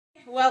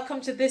Welcome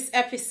to this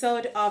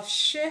episode of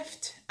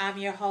Shift. I'm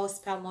your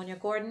host, Palmonia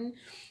Gordon.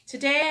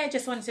 Today, I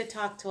just wanted to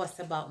talk to us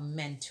about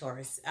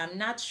mentors. I'm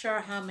not sure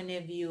how many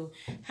of you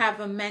have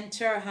a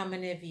mentor, how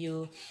many of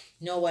you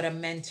know what a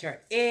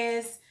mentor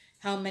is,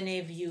 how many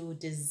of you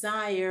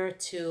desire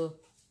to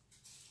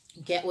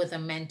get with a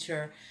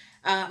mentor.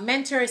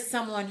 Mentor is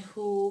someone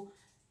who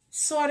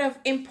sort of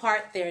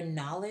impart their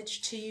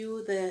knowledge to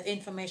you, the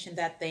information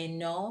that they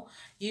know.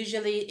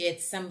 Usually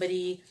it's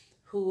somebody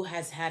who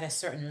has had a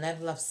certain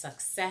level of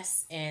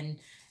success in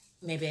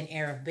maybe an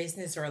area of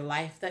business or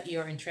life that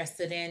you're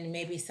interested in.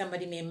 Maybe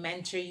somebody may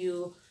mentor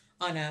you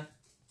on a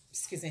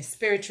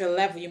spiritual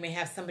level. You may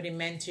have somebody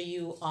mentor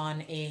you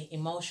on a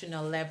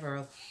emotional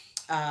level.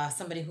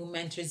 Somebody who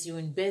mentors you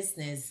in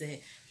business.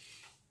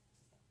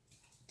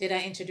 Did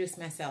I introduce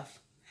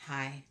myself?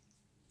 Hi,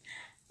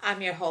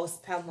 I'm your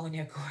host,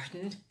 Palmonia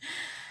Gordon.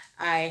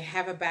 I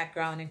have a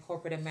background in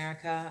corporate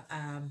America.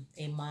 I'm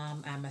a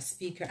mom, I'm a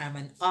speaker, I'm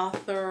an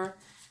author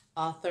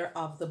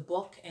of the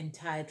book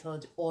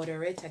entitled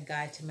Order It, A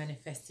Guide to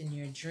Manifesting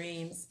Your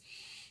Dreams.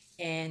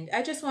 And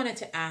I just wanted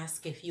to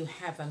ask if you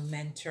have a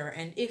mentor,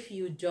 and if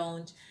you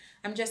don't,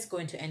 I'm just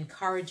going to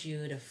encourage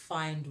you to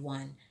find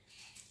one.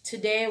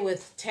 Today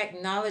with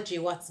technology,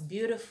 what's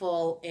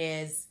beautiful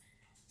is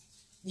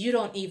you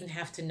don't even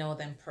have to know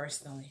them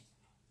personally.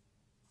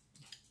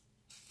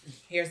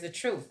 Here's the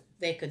truth.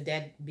 They could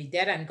be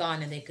dead and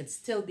gone, and they could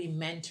still be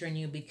mentoring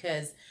you,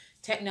 because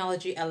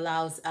technology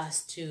allows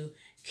us to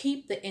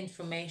keep the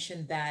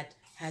information that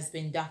has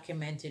been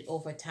documented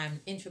over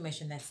time,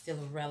 information that's still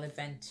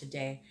relevant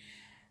today.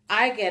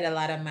 I get a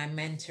lot of my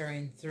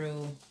mentoring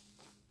through,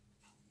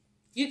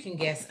 you can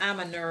guess,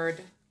 I'm a nerd.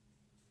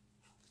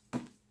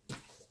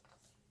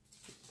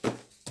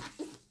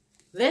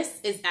 This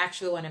is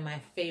actually one of my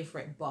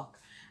favorite books.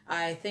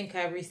 I think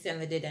I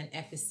recently did an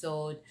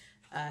episode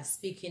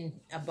speaking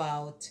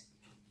about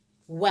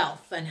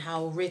wealth and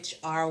how rich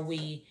are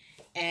we.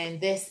 And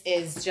this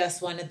is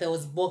just one of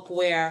those books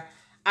where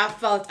I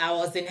felt I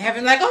was in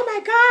heaven, like, oh my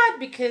God,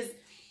 because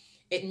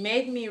it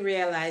made me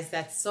realize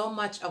that so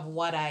much of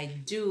what I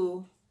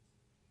do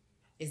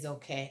is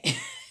okay.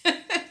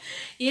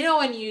 You know,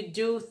 when you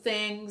do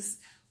things,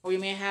 or you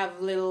may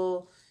have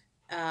little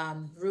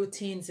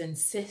routines and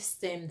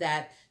system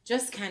that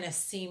just kind of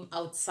seem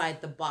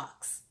outside the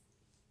box.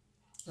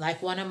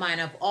 Like one of mine,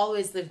 I've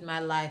always lived my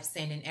life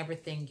saying in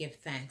everything, give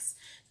thanks.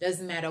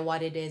 Doesn't matter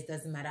what it is,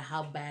 doesn't matter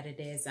how bad it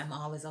is. I'm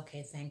always,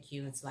 okay, thank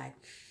you. It's like,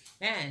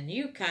 man,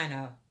 you kind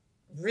of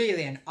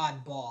really an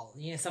oddball.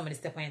 You know, somebody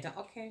step on your toe,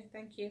 okay,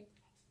 thank you.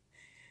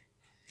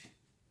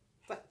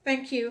 But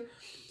thank you.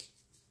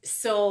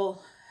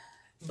 So,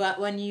 but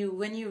when you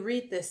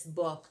read this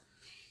book,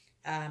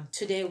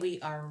 Today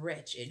We Are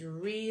Rich, it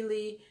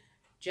really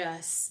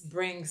just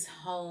brings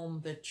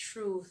home the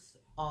truth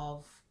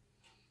of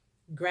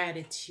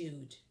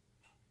gratitude.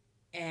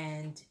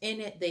 And in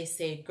it, they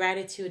say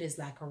gratitude is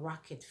like a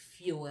rocket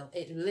fuel.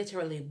 It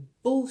literally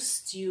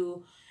boosts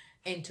you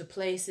into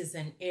places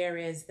and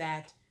areas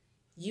that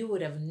you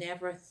would have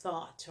never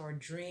thought or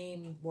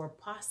dreamed were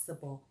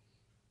possible.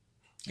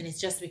 And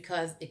it's just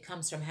because it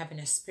comes from having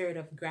a spirit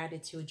of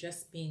gratitude,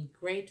 just being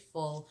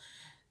grateful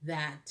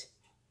that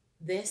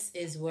this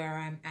is where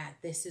I'm at.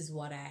 This is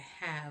what I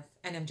have.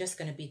 And I'm just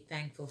going to be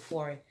thankful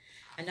for it.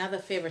 Another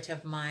favorite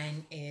of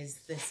mine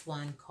is this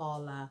one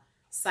called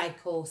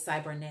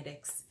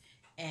Psycho-Cybernetics.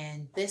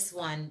 And this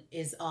one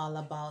is all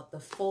about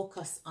the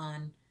focus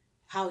on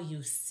how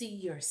you see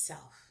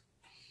yourself.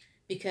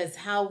 Because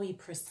how we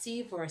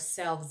perceive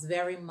ourselves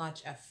very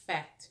much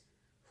affect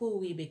who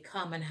we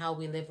become and how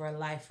we live our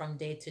life from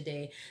day to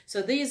day.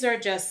 So these are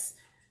just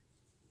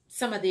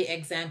some of the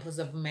examples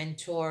of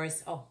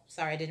mentors. Oh,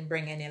 sorry, I didn't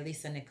bring any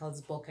Lisa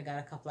Nichols' book. I got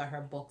a couple of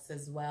her books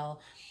as well.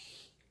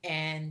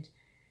 And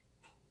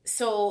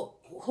so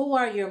who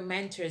are your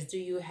mentors? Do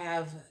you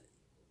have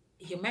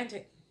your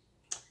mentor?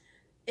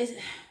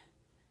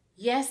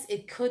 Yes,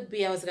 it could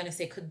be, I was going to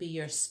say, could be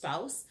your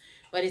spouse,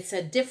 but it's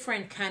a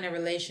different kind of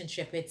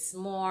relationship. It's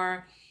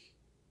more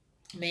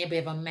maybe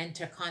of a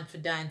mentor,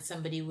 confidant,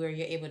 somebody where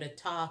you're able to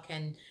talk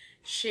and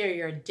share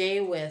your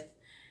day with.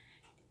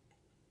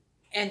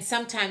 And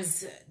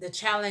sometimes the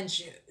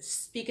challenge,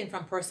 speaking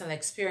from personal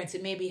experience,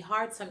 it may be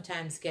hard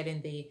sometimes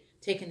taking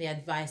the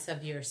advice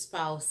of your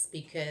spouse,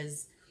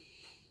 because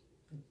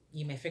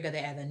you may figure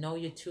they either know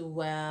you too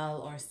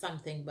well or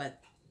something,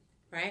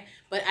 right?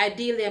 But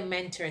ideally a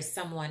mentor is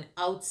someone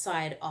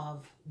outside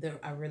of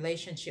a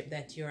relationship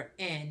that you're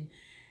in,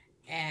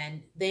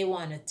 and they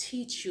want to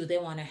teach you, they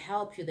want to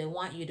help you, they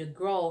want you to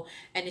grow.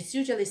 And it's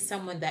usually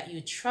someone that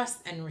you trust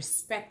and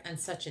respect on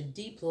such a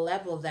deep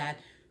level that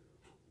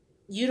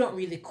you don't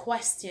really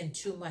question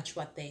too much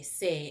what they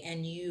say,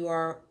 and you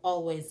are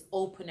always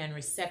open and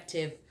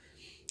receptive.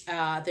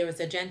 There was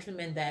a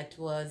gentleman that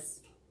was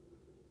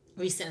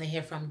recently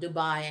here from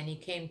Dubai, and he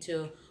came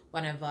to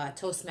one of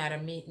Toastmaster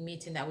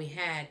meeting that we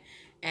had,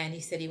 and he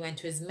said he went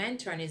to his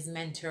mentor, and his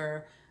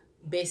mentor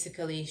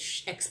basically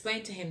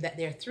explained to him that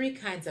there are three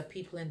kinds of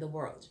people in the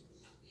world.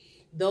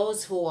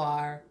 Those who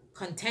are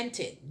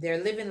contented.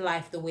 They're living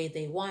life the way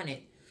they want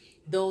it.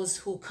 Those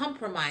who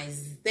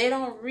compromise, they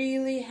don't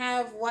really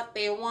have what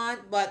they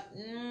want, but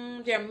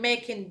they're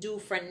making do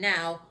for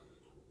now,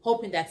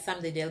 hoping that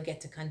someday they'll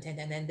get to content.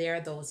 And then there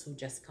are those who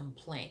just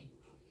complain.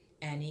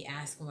 And he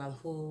asked,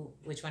 well,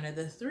 which one of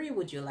the three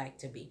would you like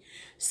to be?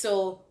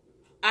 So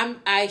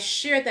I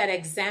share that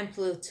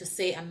example to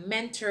say a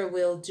mentor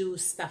will do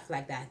stuff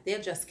like that.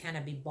 They'll just kind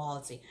of be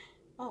ballsy.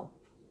 Oh,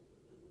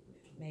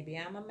 maybe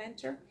I'm a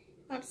mentor.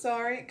 I'm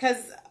sorry.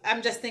 Because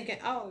I'm just thinking,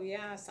 oh,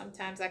 yeah,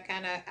 sometimes I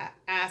kind of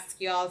ask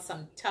y'all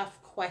some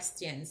tough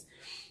questions.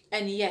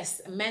 And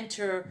yes, a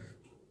mentor,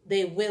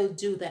 they will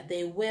do that.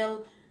 They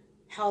will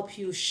help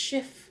you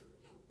shift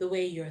the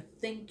way you're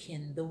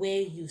thinking, the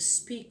way you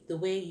speak, the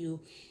way you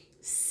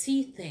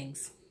see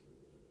things.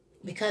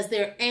 Because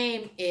their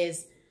aim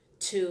is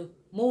to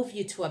move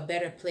you to a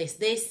better place.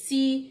 They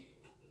see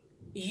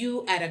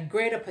you at a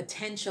greater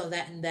potential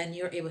than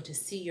you're able to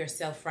see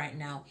yourself right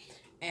now.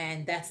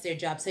 And that's their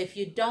job. So if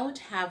you don't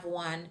have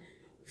one,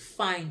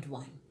 find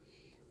one.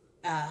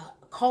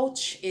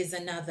 Coach is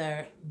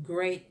another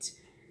great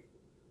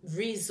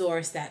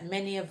resource that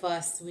many of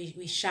us,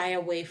 we shy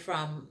away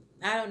from.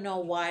 I don't know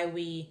why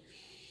we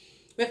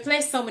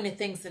place so many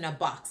things in a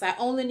box. I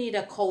only need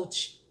a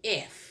coach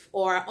if,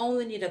 or I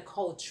only need a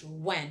coach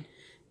when.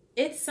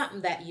 It's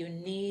something that you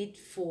need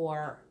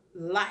for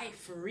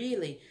life,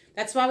 really.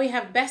 That's why we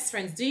have best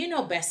friends. Do you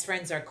know best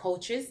friends are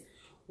coaches?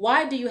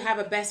 Why do you have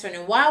a best friend?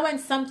 And why, when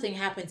something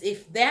happens,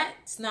 if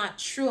that's not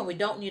true and we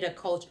don't need a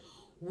coach,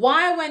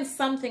 why, when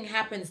something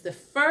happens, the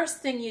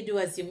first thing you do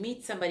as you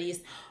meet somebody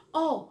is,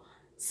 oh,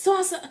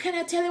 so can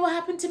I tell you what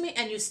happened to me?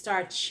 And you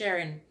start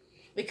sharing.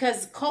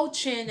 Because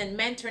coaching and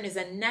mentoring is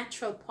a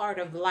natural part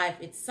of life.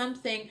 It's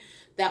something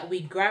that we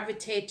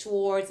gravitate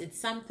towards. It's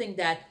something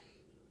that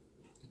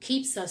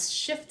keeps us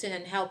shifting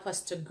and help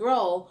us to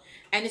grow.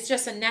 And it's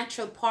just a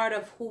natural part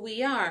of who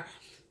we are.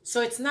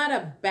 So it's not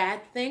a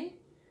bad thing.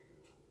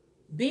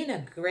 Being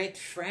a great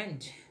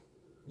friend,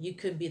 you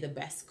could be the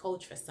best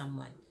coach for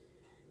someone.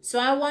 So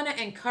I want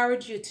to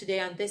encourage you today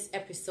on this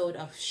episode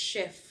of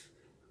Shift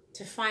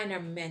to find a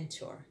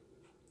mentor,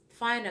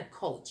 find a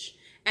coach.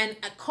 And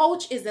a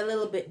coach is a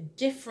little bit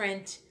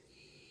different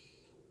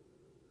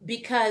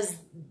because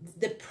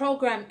the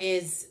program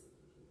is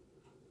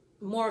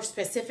more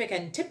specific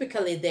and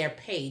typically they're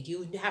paid.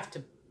 You have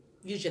to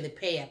usually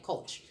pay a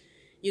coach.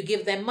 You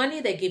give them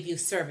money, they give you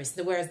service.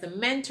 Whereas the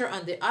mentor,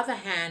 on the other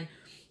hand,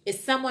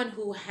 is someone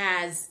who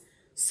has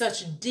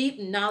such deep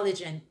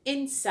knowledge and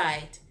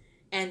insight,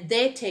 and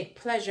they take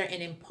pleasure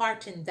in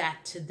imparting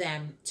that to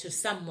them, to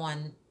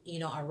someone,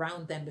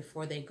 around them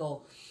before they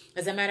go.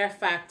 As a matter of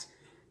fact,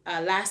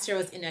 last year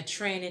I was in a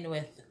training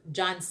with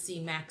John C.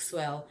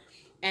 Maxwell,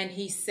 and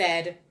he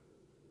said,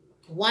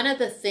 one of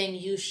the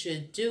things you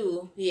should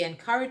do, he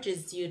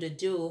encourages you to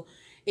do,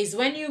 is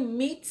when you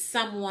meet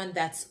someone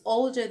that's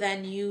older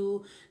than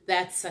you,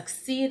 that's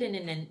succeeding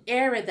in an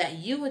area that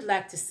you would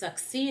like to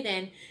succeed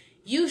in,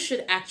 you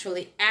should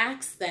actually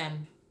ask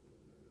them,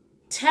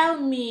 tell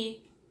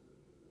me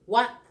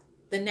what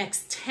the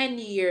next 10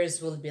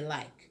 years will be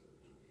like.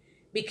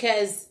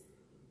 Because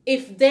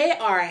if they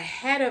are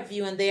ahead of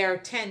you and they are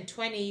 10,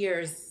 20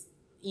 years,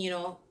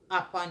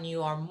 up on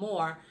you or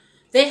more,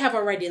 they have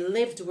already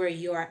lived where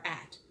you are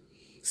at.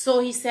 So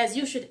he says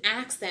you should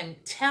ask them,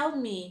 tell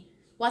me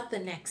what the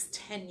next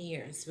 10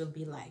 years will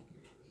be like.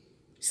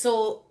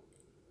 So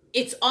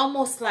it's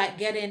almost like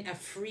getting a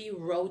free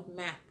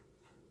roadmap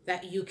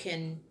that you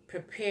can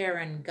prepare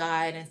and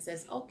guide and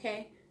says,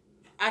 okay,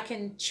 I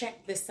can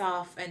check this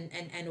off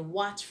and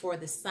watch for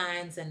the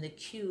signs and the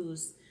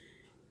cues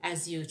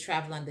as you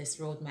travel on this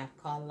roadmap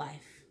called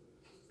life.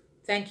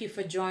 Thank you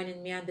for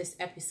joining me on this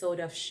episode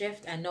of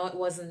Shift. I know it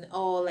wasn't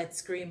all let's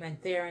scream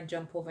and tear and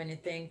jump over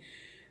anything,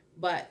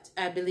 but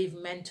I believe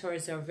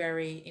mentors are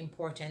very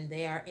important.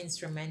 They are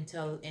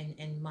instrumental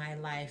in my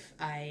life.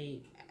 I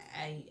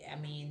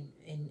mean,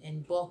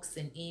 in books,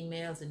 in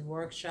emails, in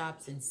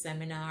workshops, in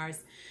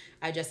seminars,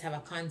 I just have a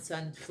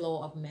constant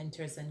flow of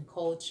mentors and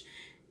coach.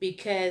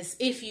 Because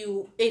if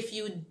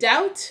you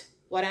doubt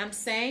what I'm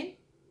saying,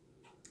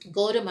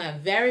 go to my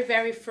very,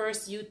 very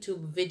first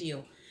YouTube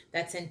video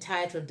that's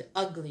entitled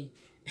Ugly.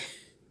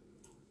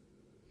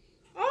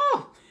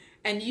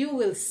 And you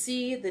will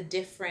see the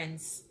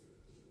difference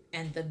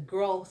and the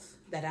growth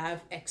that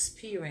I've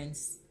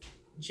experienced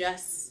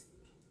just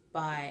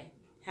by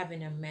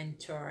having a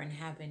mentor and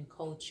having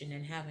coaching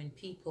and having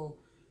people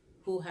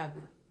who have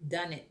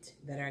done it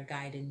that are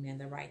guiding me on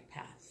the right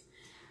path.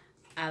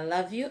 I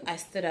love you. I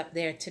stood up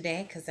there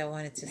today because I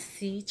wanted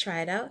to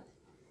try it out.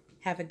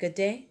 Have a good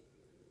day.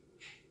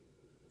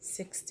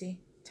 60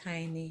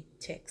 tiny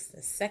ticks.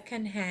 The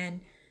second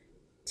hand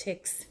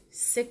ticks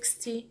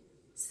 60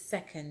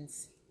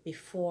 seconds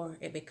before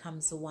it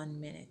becomes 1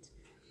 minute.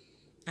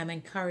 I'm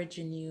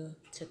encouraging you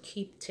to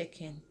keep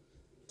ticking.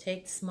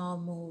 Take small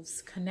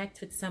moves. Connect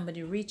with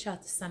somebody. Reach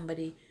out to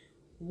somebody.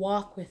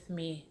 Walk with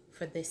me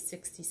for this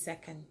 60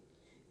 seconds.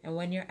 And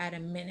when you're at a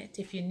minute,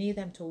 if you need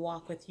them to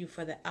walk with you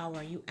for the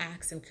hour, you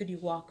ask them, could you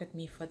walk with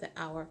me for the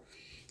hour?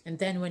 And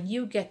then when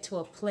you get to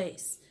a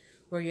place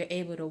where you're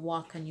able to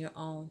walk on your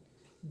own,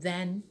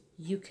 then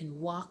you can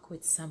walk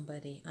with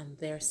somebody on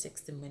their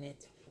 60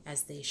 minute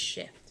as they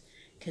shift.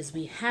 Because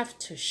we have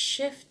to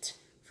shift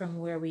from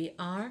where we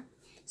are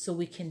so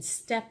we can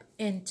step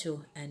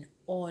into and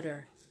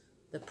order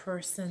the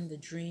person, the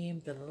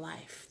dream, the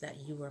life that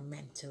you were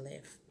meant to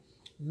live.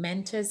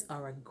 Mentors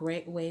are a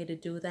great way to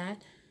do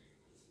that.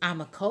 I'm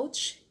a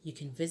coach. You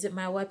can visit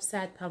my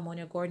website,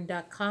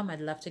 palmoniagordon.com. I'd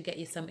love to get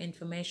you some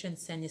information,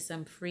 send you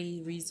some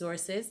free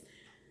resources.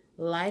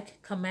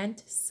 Like,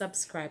 comment,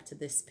 subscribe to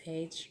this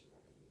page,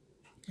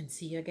 and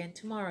see you again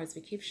tomorrow as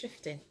we keep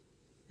shifting.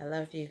 I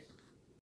love you.